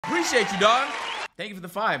Appreciate you, dog. Thank you for the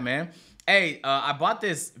 5, man. Hey, I bought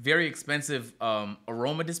this very expensive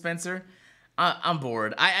aroma dispenser. I'm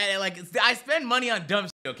bored. I spend money on dumb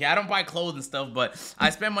shit, okay? I don't buy clothes and stuff, but I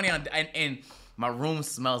spend money on, and my room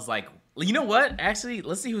smells like, you know what? Actually,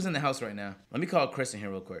 let's see who's in the house right now. Let me call Chris in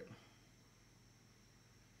here real quick.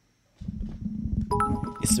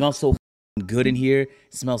 It smells so good in here.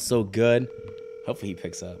 It smells so good. Hopefully he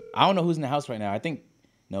picks up. I don't know who's in the house right now. I think,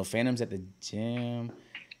 no, Phantom's at the gym.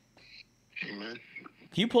 Hey, man.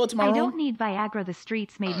 Can you pull it to my room? I don't need Viagra, the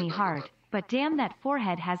streets made me hard, but damn, that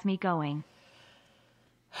forehead has me going.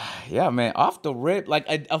 Yeah, man, off the rip, like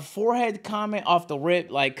a forehead comment off the rip,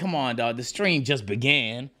 like, come on, dog, the stream just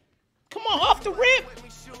began. Come on, off the rip.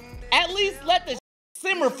 At least let the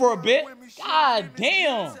simmer for a bit. God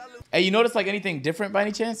damn. Hey, you notice like anything different by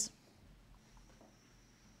any chance?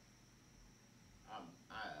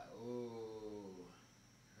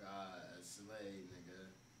 Slay, nigga.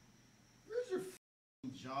 Where's your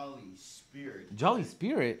Jolly Spirit? Jolly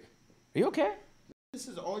Spirit? Are you okay? This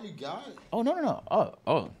is all you got? Oh, no.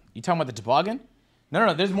 Oh, you talking about the toboggan?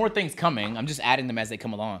 No, there's more things coming. I'm just adding them as they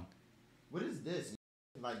come along. What is this?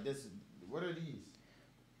 Like this, what are these?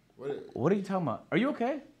 What are you talking about? Are you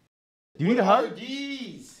okay? Do you need a hug? What are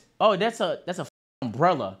these? Oh, that's a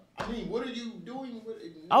umbrella. I mean, what are you doing?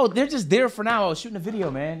 Oh, they're just there for now. I was shooting a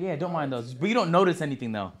video, man. Yeah, don't mind those. But you don't notice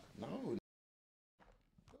anything, though. No.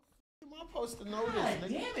 Am I supposed to notice? God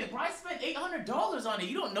damn it, bro. I spent $800 on it.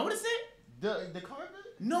 You don't notice it? The carpet?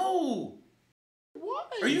 No.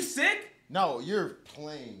 What? Are you sick? No, you're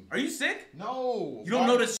playing. Are you sick? No. You don't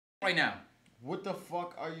notice right now. What the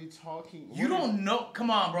fuck are you talking? You don't know.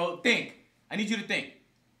 Come on, bro. Think. I need you to think.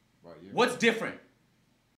 Bro, what's different?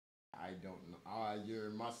 I don't know.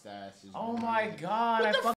 Your mustache is. Oh my god!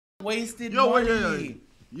 I fucking wasted Yo, money.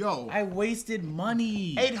 Yo, I wasted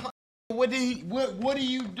money. 800. What do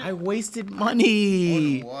you do? I wasted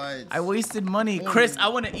money. What? I wasted money. Chris, I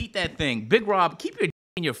want to eat that thing. Big Rob, keep your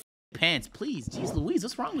in your pants, please. Jeez Louise,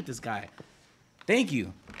 what's wrong with this guy? Thank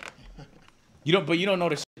you. You don't know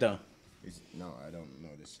the shit though. No, I don't know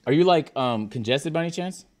this. Are you like congested by any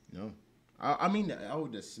chance? No. I mean,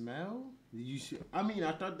 the smell. You should. I mean,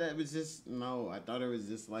 I thought that was just I thought it was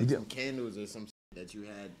just like some candles or some shit that you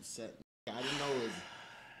had set. I didn't know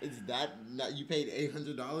it's that you paid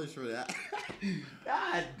 $800 for that.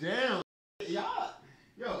 God damn, y'all,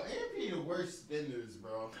 AMP the worst spenders,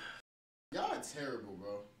 bro. Y'all are terrible,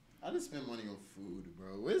 bro. I just spend money on food,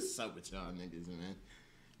 bro. What's up with y'all niggas, man?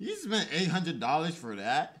 You spent $800 for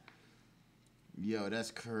that? Yo, that's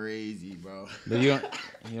crazy, bro. But you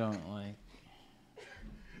don't like.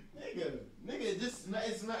 Nigga, it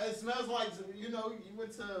smells like, you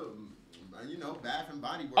went to, Bath and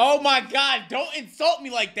Body Works. Oh my God, don't insult me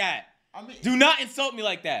like that. I mean, do not insult me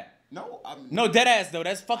like that. No, no, dead ass though.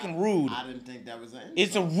 That's fucking rude. I didn't think that was an insult.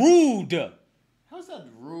 It's a rude. How's that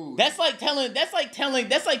rude? That's like telling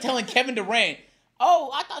Kevin Durant,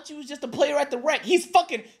 oh, I thought you was just a player at the Rec. He's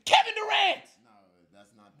fucking Kevin Durant. No,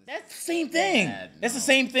 that's not. That's the same thing. That's the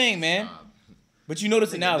same thing, man. Stop. But you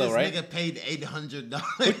notice it now, though, right? This nigga paid $800.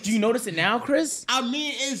 But do you notice it now, Chris? I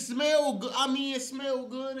mean, it smell good. It smell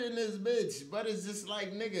good in this bitch, but it's just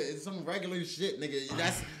like, nigga, it's some regular shit, nigga.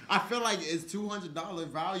 I feel like it's $200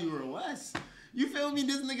 value or less. You feel me?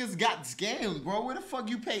 This nigga's got scammed, bro. Where the fuck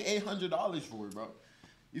you pay $800 for it, bro?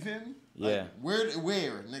 You feel me? Yeah. Like,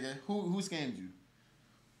 where, nigga? Who scammed you?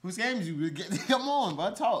 Who scammed you? Come on,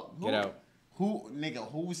 bro. Talk. Get out. Who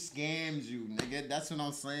scams you, nigga? That's what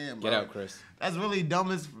I'm saying, bro. Get out, Chris. That's really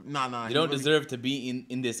dumb as... Nah. You don't deserve to be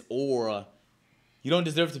in this aura. You don't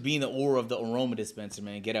deserve to be in the aura of the aroma dispenser,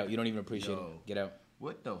 man. Get out. You don't even appreciate it. Get out.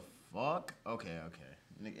 What the fuck? Okay.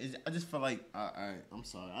 Nigga, I just feel like... Alright, I'm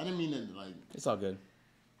sorry. I didn't mean to, like... It's all good.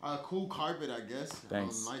 Cool carpet, I guess.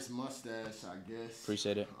 Thanks. Nice mustache, I guess.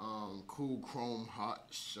 Appreciate it. Cool chrome hot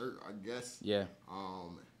shirt, I guess. Yeah.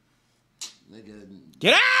 Nigga...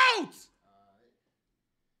 Get out!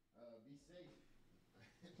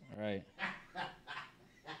 All right.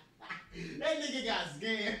 That nigga got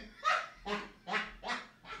scammed.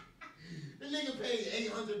 The nigga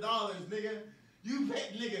paid $800, nigga.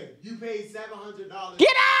 You paid $700.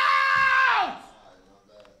 Get out!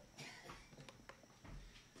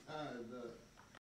 Alright,